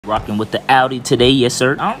Rocking with the Audi today, yes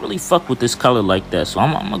sir. I don't really fuck with this color like that, so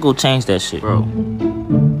I'm gonna go change that shit.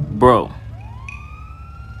 Bro,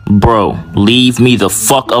 leave me the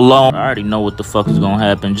fuck alone. I already know what the fuck is gonna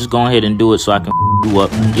happen. Just go ahead and do it so I can you up.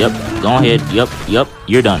 Yep, go ahead. Yep,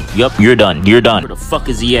 you're done. Yep, you're done. Where the fuck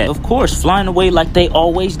is he at? Of course, flying away like they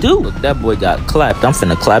always do. Look, that boy got clapped. I'm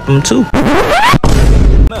finna clap him too.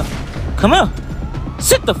 Come here.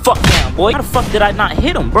 Sit the fuck down, boy. How the fuck did I not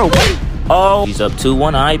hit him, bro? What? Oh, he's up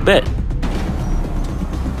 2-1, I bet.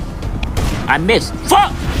 I missed.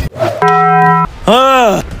 Fuck!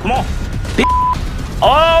 Come on.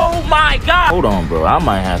 Oh my god! Hold on, bro. I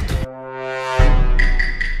might have to.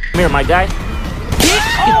 Come here, my guy.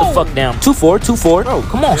 Get the fuck down. 2-4. Bro,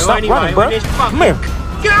 come on. Stop running, bro. Come here.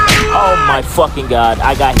 Oh my fucking god.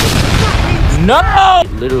 I got hit. No!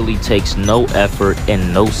 It literally takes no effort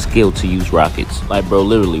and no skill to use rockets. Like, bro,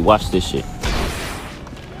 literally, watch this shit.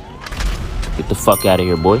 Get the fuck out of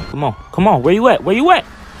here, boy. Come on. Where you at?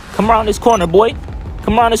 Come around this corner, boy.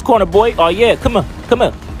 Oh, yeah. Come here.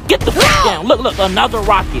 Get the fuck down. Look, another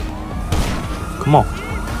rocket. Come on.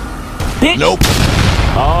 Bitch. Nope.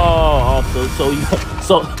 Oh,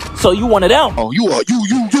 so you one of them. Oh, you one of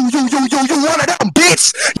them,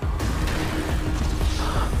 bitch.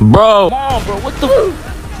 Bro. Come on, bro. What the?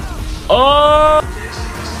 Oh.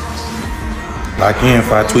 Lock in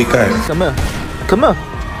if I tweak out. Come here.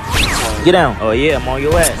 Get down. Oh, yeah, I'm on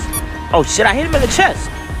your ass. Oh, shit, I hit him in the chest.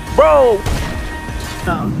 Bro.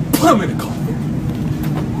 Put him in the car.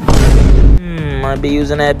 Might be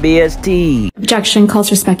using that BST. Objection calls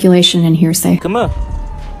for speculation and hearsay. Come here,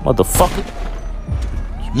 motherfucker.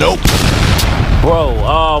 Nope. Bro,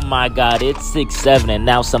 oh my god, it's 6-7 and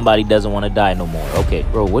now somebody doesn't want to die no more. Okay,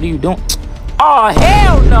 bro, what are you doing? Oh,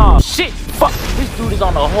 hell no. Shit, fuck. This dude is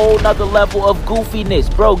on a whole nother level of goofiness.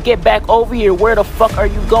 Bro, get back over here. Where the fuck are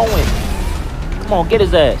you going? Come on, get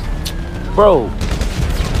his ass. Bro,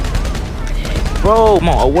 come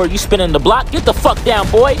on, oh, where you spinning the block? Get the fuck down,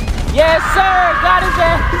 boy. Yes, sir. Got his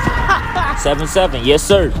ass. 7-7. Yes,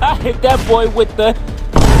 sir. I hit that boy with the...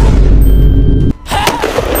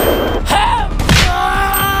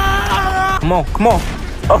 Come on.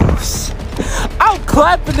 Oh, I'm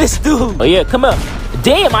clapping this dude. Oh, yeah, come up.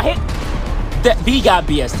 Damn, I hit... That B got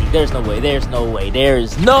BST. There's no way.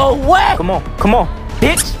 Come on.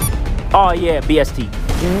 Bitch. Oh, yeah, BST.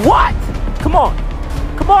 What? Come on.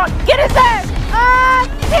 Get his ass.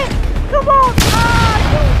 Shit. Come on.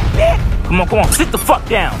 Bitch. Come on. Sit the fuck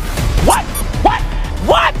down. What?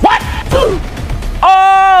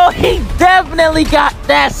 Oh, he definitely got...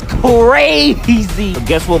 That's crazy. So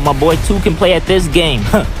guess what? My boy 2 can play at this game.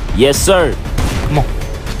 Yes, sir. Come on.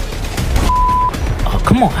 Oh,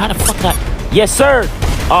 come on. How the fuck that... Yes, sir.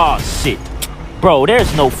 Oh, shit. Bro,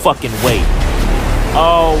 there's no fucking way.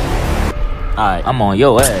 Oh. Alright, I'm on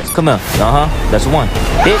your ass. Come here. That's one.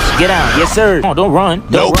 Bitch, get down. Yes, sir. Come on, don't run.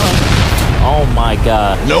 Don't run. Oh, my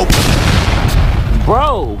God. Nope.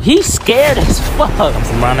 Bro, he's scared as fuck. I'm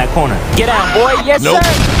from around that corner. Get down, boy. Yes, nope.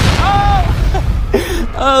 sir. Oh.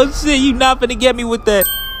 Oh, shit. You not finna get me with that.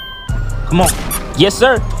 Come on. Yes,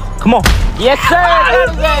 sir. Come on. Yes, sir.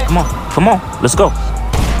 Come on. Let's go.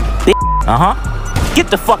 Get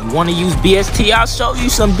the fuck. You wanna use BST? I'll show you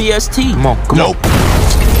some BST. Come on. Nope.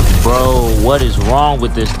 Bro, what is wrong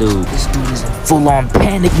with this dude? This dude is in full-on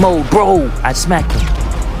panic mode, bro. I smacked him.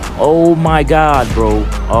 Oh my god, bro.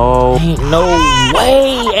 Oh, ain't no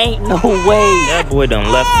way. That boy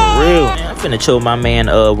done left for real. Man, I'm finna chill my man,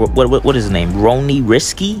 what is his name? Rony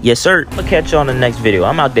Risky? Yes, sir. I'll catch you on the next video.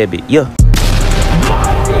 I'm out there, bitch. Yeah.